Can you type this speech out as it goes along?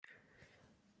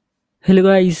Hello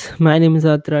guys, my name is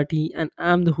Adrati and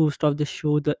I'm the host of the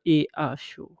show The AR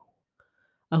Show.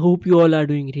 I hope you all are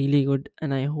doing really good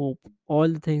and I hope all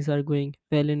the things are going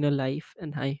well in your life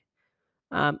and I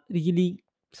am really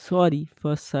sorry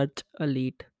for such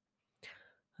a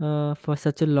for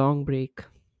such a long break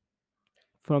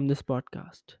from this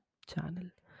podcast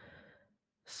channel.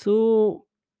 So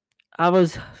I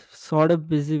was sort of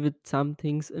busy with some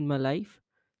things in my life,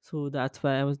 so that's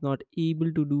why I was not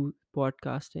able to do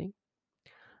podcasting.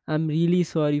 I'm really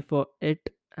sorry for it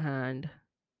and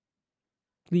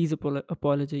please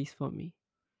apologize for me.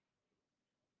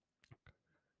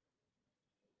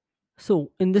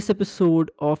 So, in this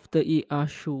episode of the AR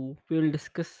show, we will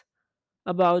discuss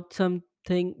about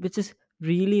something which is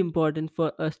really important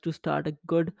for us to start a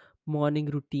good morning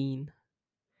routine.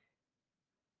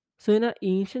 So, in our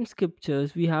ancient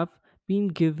scriptures, we have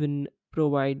been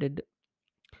provided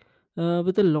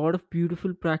with a lot of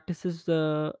beautiful practices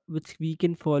which we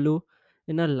can follow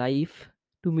in our life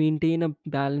to maintain a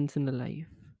balance in our life.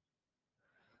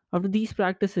 After these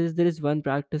practices, there is one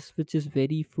practice which is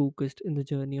very focused in the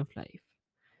journey of life.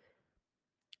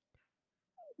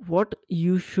 What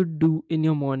you should do in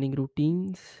your morning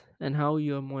routines and how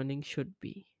your morning should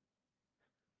be,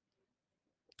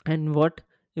 and what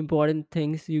important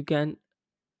things you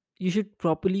should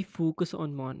properly focus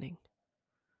on morning.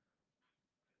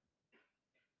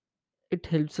 It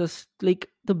helps us,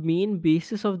 like, the main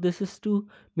basis of this is to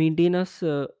maintain us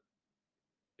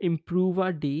improve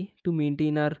our day, to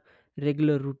maintain our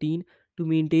regular routine, to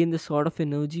maintain the sort of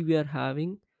energy we are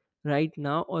having right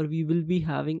now or we will be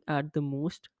having at the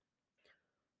most,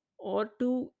 or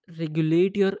to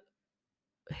regulate your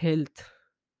health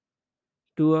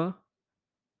to a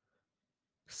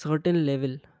certain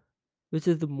level, which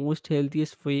is the most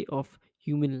healthiest way of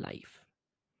human life.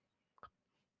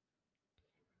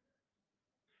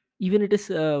 Even it is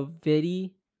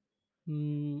very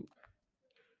mm,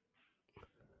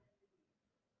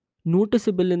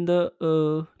 noticeable in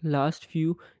the last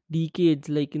few decades,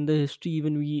 like in the history,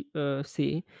 even we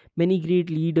say many great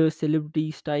leaders,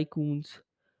 celebrities, tycoons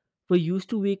were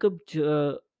used to wake up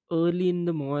early in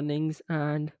the mornings,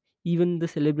 and even the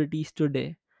celebrities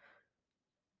today,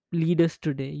 leaders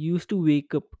today, used to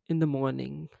wake up in the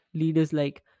morning. Leaders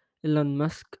like Elon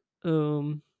Musk,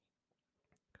 um,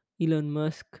 Elon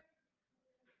Musk,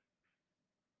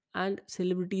 and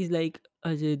celebrities like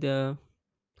Akshay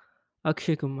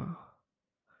Kumar.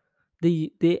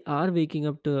 They are waking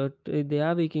up they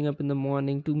are waking up in the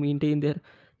morning to maintain their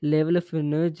level of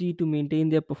energy, to maintain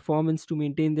their performance, to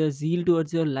maintain their zeal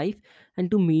towards their life, and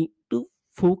to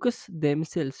focus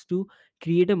themselves, to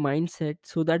create a mindset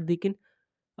so that they can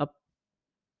uh,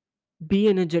 be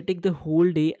energetic the whole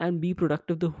day and be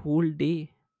productive the whole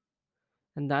day.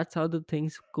 And that's how the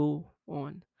things go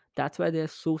on. That's why they are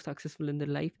so successful in their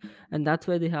life, and that's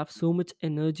why they have so much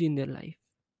energy in their life.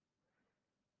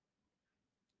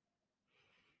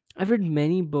 I've read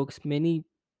many books, many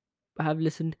I've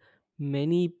listened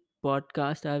many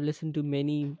podcasts, I've listened to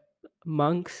many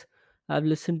monks, I've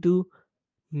listened to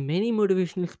many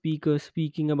motivational speakers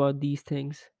speaking about these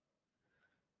things.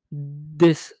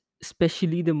 This,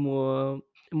 especially the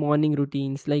morning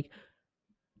routines, like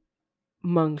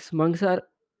monks are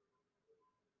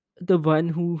the one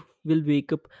who will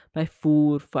wake up by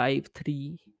 4, 5,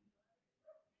 3.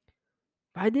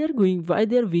 Why they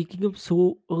are waking up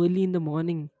so early in the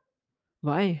morning?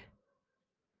 Why?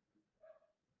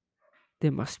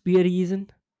 There must be a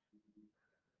reason,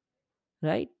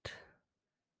 right?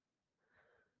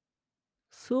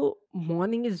 So,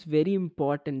 morning is very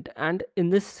important, and in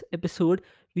this episode,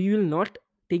 we will not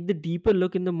take the deeper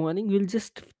look in the morning. We'll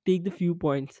just take the few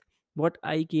points. What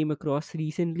I came across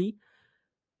recently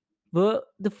were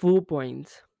the 4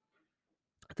 points.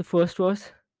 The first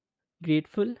was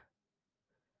grateful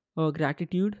or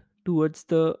gratitude towards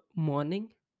the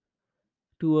morning,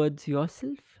 towards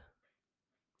yourself.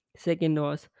 Second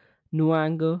was no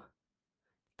anger.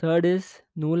 Third is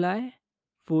no lie.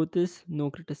 Fourth is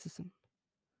no criticism.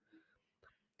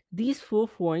 These 4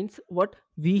 points, what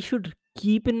we should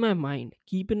keep in my mind,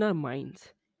 keep in our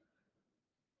minds,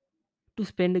 to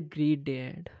spend a great day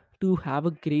ahead, to have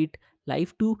a great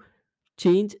life, to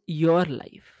change your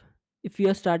life. If you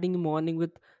are starting the morning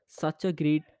with such a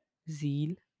great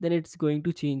zeal, then it's going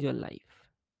to change your life.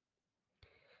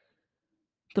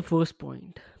 The first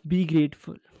point, be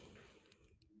grateful.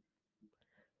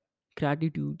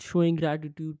 Gratitude, showing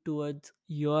gratitude towards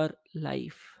your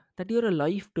life, that you're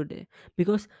alive today.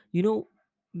 Because,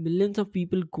 millions of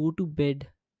people go to bed,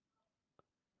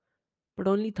 but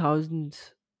only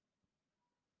thousands,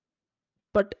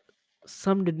 but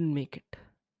some didn't make it.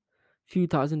 few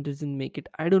thousand didn't make it.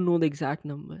 I don't know the exact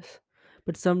numbers,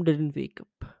 but some didn't wake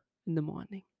up in the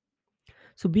morning.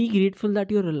 So be grateful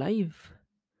that you're alive.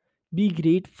 Be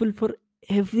grateful for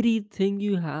everything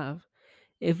you have,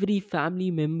 every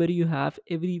family member you have,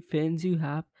 every friends you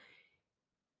have,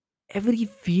 every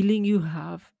feeling you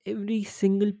have, every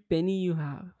single penny you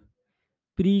have.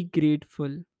 Be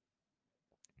grateful.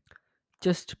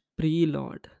 Just pray,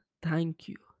 Lord. Thank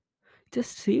you.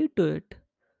 Just say to it.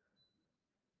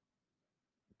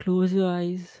 Close your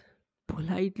eyes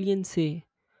politely and say,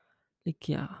 like,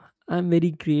 yeah, I'm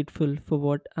very grateful for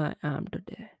what I am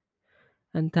today.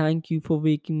 And thank you for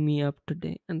waking me up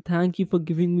today. And thank you for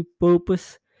giving me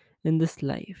purpose in this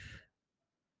life.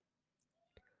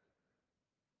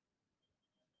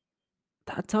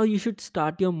 That's how you should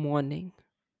start your morning.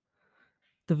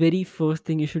 The very first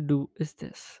thing you should do is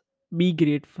this: be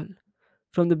grateful.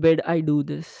 From the bed, I do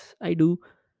this.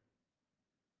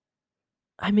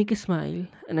 I make a smile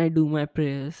and I do my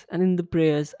prayers. And in the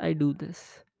prayers, I do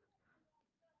this.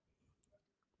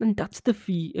 And touch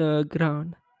the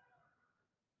ground.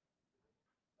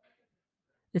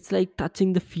 It's like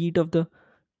touching the feet of the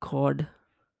God.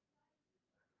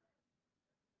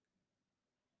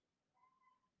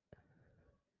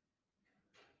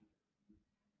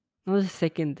 Now, the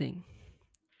second thing,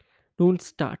 don't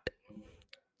start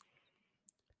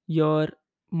your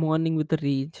morning with a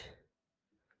rage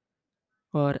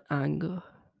or anger.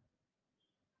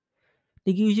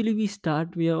 Like, usually, we start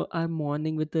our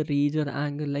morning with a rage or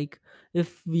anger. Like,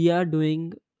 if we are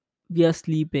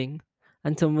sleeping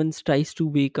and someone tries to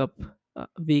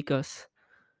wake us,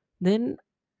 then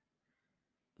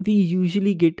we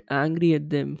usually get angry at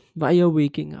them. Why you're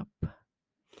waking up?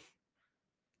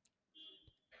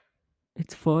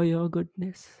 It's for your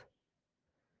goodness.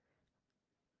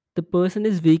 The person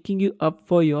is waking you up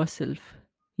for yourself.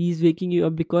 He's waking you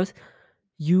up because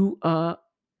you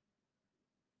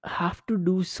have to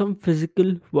do some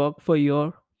physical work for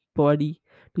your body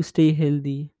to stay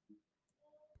healthy.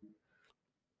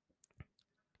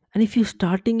 And if you're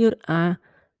starting your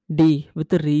day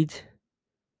with a rage,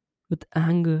 with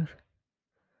anger,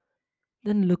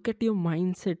 then look at your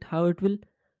mindset, how it will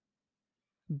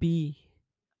be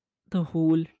the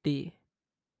whole day.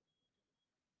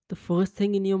 The first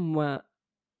thing in your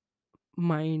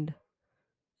mind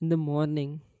in the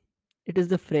morning, it is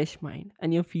the fresh mind,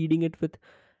 and you're feeding it with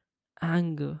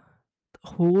anger. The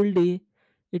whole day,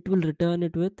 it will return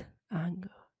it with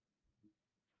anger.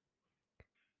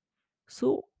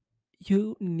 So,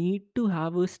 you need to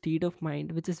have a state of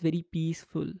mind which is very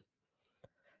peaceful,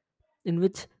 in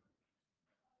which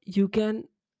you can,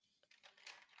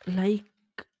 like,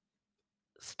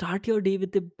 start your day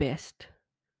with the best.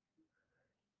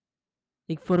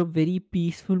 Like, for a very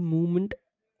peaceful moment,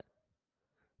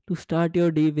 to start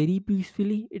your day very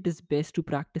peacefully, it is best to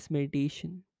practice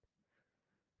meditation,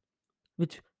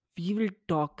 which we will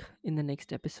talk in the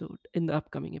next episode, in the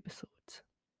upcoming episodes.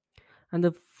 And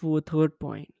the third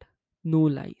point, no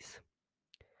lies.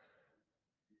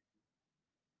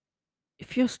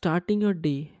 If you're starting your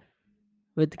day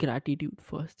with gratitude,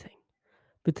 first thing,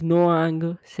 with no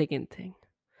anger, second thing,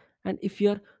 and if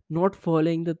you're not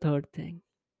following the third thing,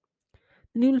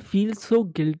 then you will feel so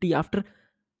guilty after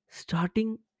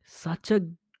starting such a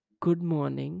good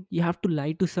morning. You have to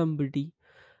lie to somebody,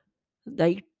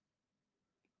 like,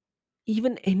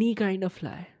 even any kind of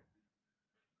lie.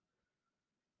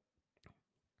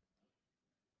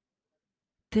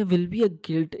 There will be a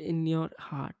guilt in your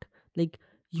heart, like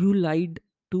you lied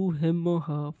to him or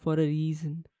her for a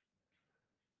reason.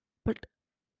 But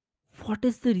what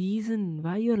is the reason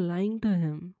why you're lying to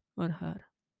him or her?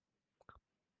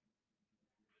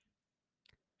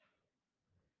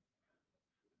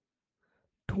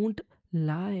 Don't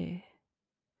lie.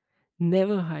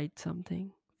 Never hide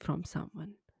something from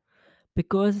someone,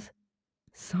 because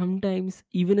sometimes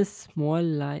even a small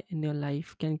lie in your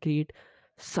life can create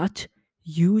such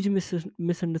huge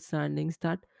misunderstandings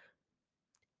that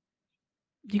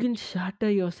you can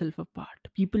shatter yourself apart.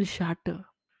 People shatter,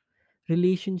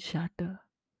 relations shatter,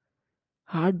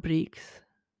 heart breaks.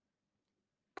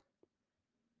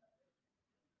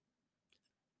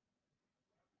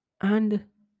 And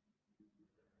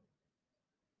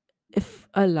if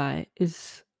a lie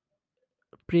is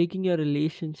breaking your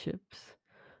relationships,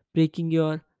 breaking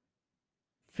your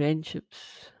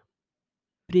friendships,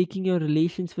 breaking your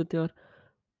relations with your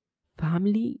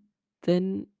family,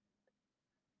 then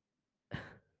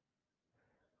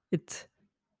it's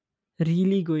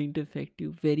really going to affect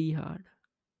you very hard.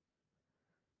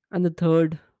 And the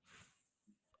third,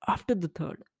 after the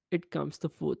third, it comes the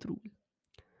fourth rule.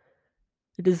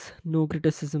 It is no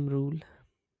criticism rule.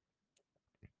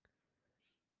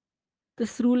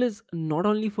 This rule is not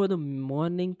only for the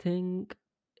morning thing,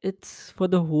 it's for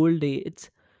the whole day.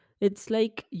 It's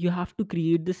like you have to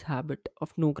create this habit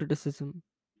of no criticism.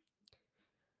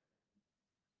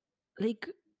 Like,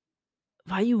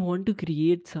 why you want to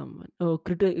create someone or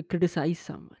criticize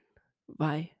someone?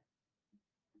 Why?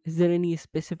 Is there any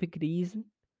specific reason,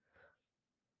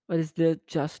 or is there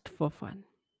just for fun?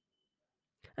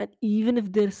 And even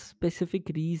if there's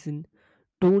specific reason,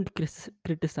 don't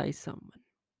criticize someone,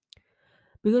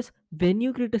 because when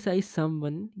you criticize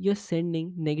someone, you're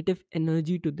sending negative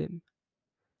energy to them.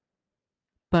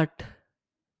 But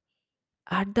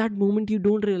at that moment, you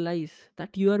don't realize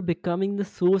that you are becoming the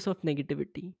source of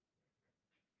negativity,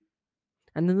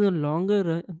 and in the longer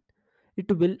run,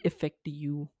 it will affect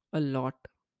you a lot.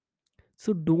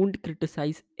 So don't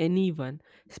criticize anyone,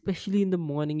 especially in the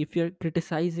morning. If you're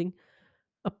criticizing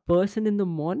a person in the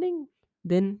morning,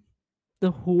 then the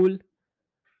whole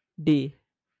day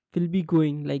will be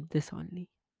going like this only.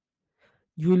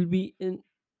 You will be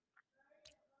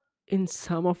in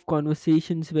some of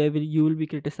conversations where you will be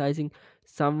criticizing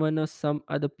someone or some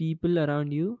other people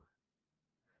around you.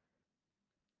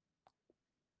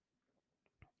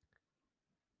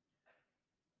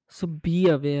 So be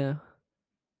aware.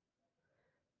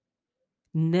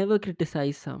 Never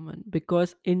criticize someone,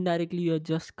 because indirectly you're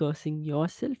just cursing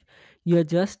yourself. You're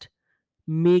just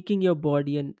making your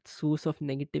body a source of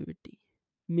negativity,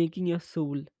 making your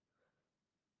soul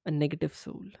a negative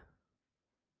soul.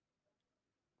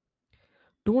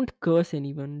 Don't curse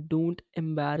anyone, don't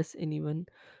embarrass anyone,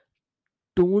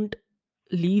 don't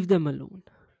leave them alone.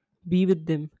 Be with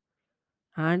them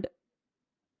and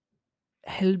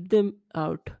help them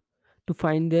out to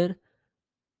find their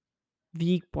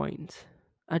weak points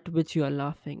at which you are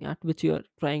laughing, at which you are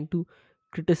trying to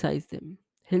criticize them.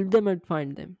 Help them and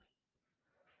find them,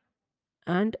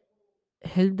 and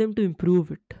help them to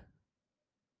improve it.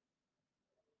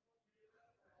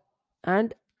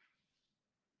 And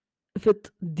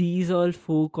with these all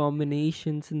four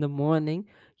combinations in the morning,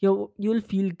 you'll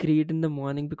feel great in the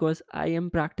morning, because I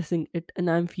am practicing it and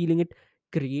I'm feeling it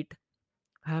great.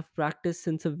 I have practiced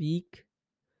since a week,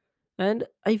 and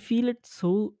I feel it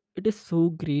is so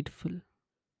grateful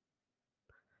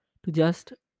to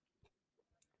just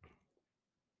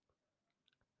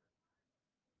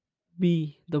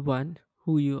be the one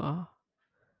who you are.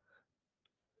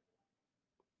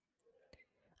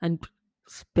 And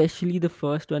especially the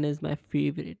first one is my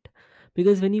favorite,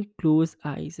 because when you close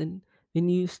eyes and when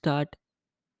you start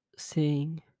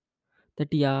saying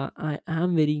that, yeah, I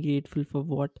am very grateful for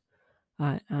what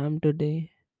I am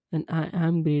today, and I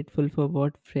am grateful for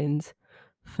what friends,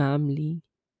 family,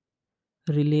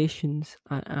 relations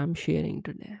I am sharing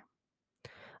today.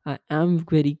 I am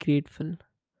very grateful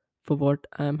for what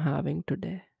I am having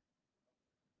today.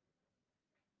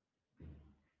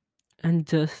 And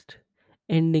just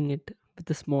ending it with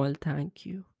a small thank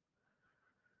you.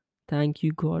 Thank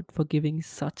you, God, for giving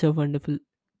such a wonderful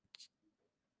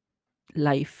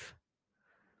life.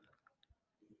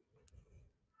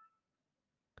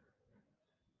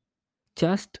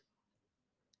 Just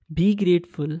be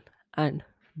grateful and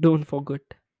don't forget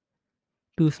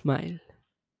to smile.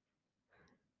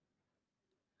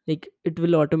 Like, it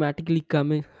will automatically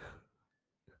come in,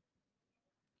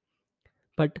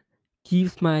 but keep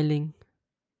smiling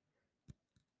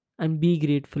and be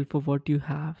grateful for what you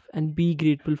have, and be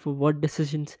grateful for what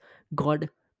decisions God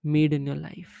made in your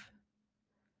life.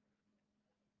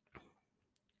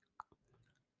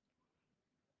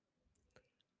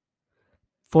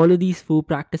 Follow these four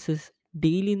practices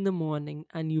daily in the morning,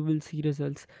 and you will see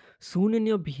results soon in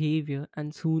your behavior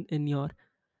and soon in your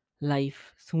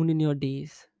life, soon in your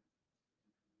days.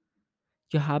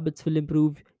 Your habits will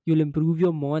improve, you'll improve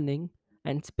your morning,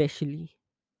 and especially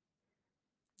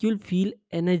you'll feel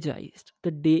energized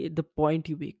the point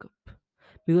you wake up,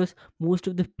 because most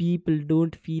of the people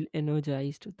don't feel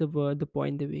energized the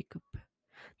point they wake up.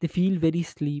 They feel very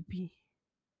sleepy.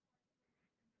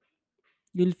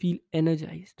 You'll feel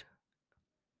energized.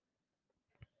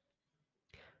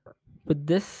 With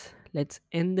this, let's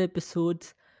end the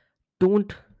episodes.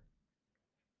 Don't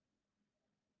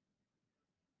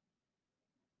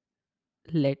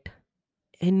let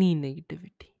any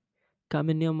negativity come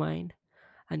in your mind,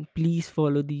 and please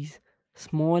follow these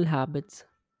small habits,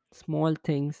 small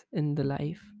things in the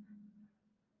life,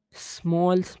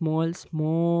 small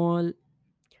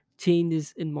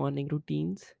changes in morning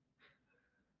routines,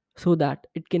 so that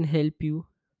it can help you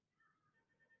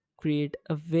create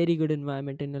a very good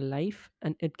environment in your life,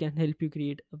 and it can help you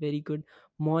create a very good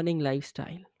morning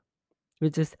lifestyle,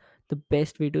 which is the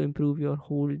best way to improve your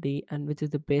whole day, and which is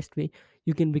the best way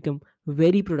you can become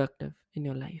very productive in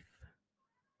your life.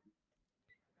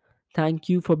 Thank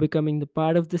you for becoming the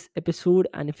part of this episode.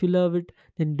 And if you love it,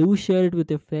 then do share it with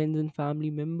your friends and family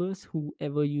members,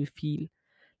 whoever you feel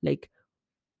like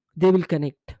they will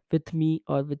connect with me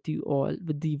or with you all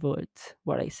with the words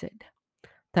what I said.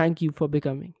 Thank you for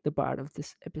becoming the part of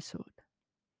this episode.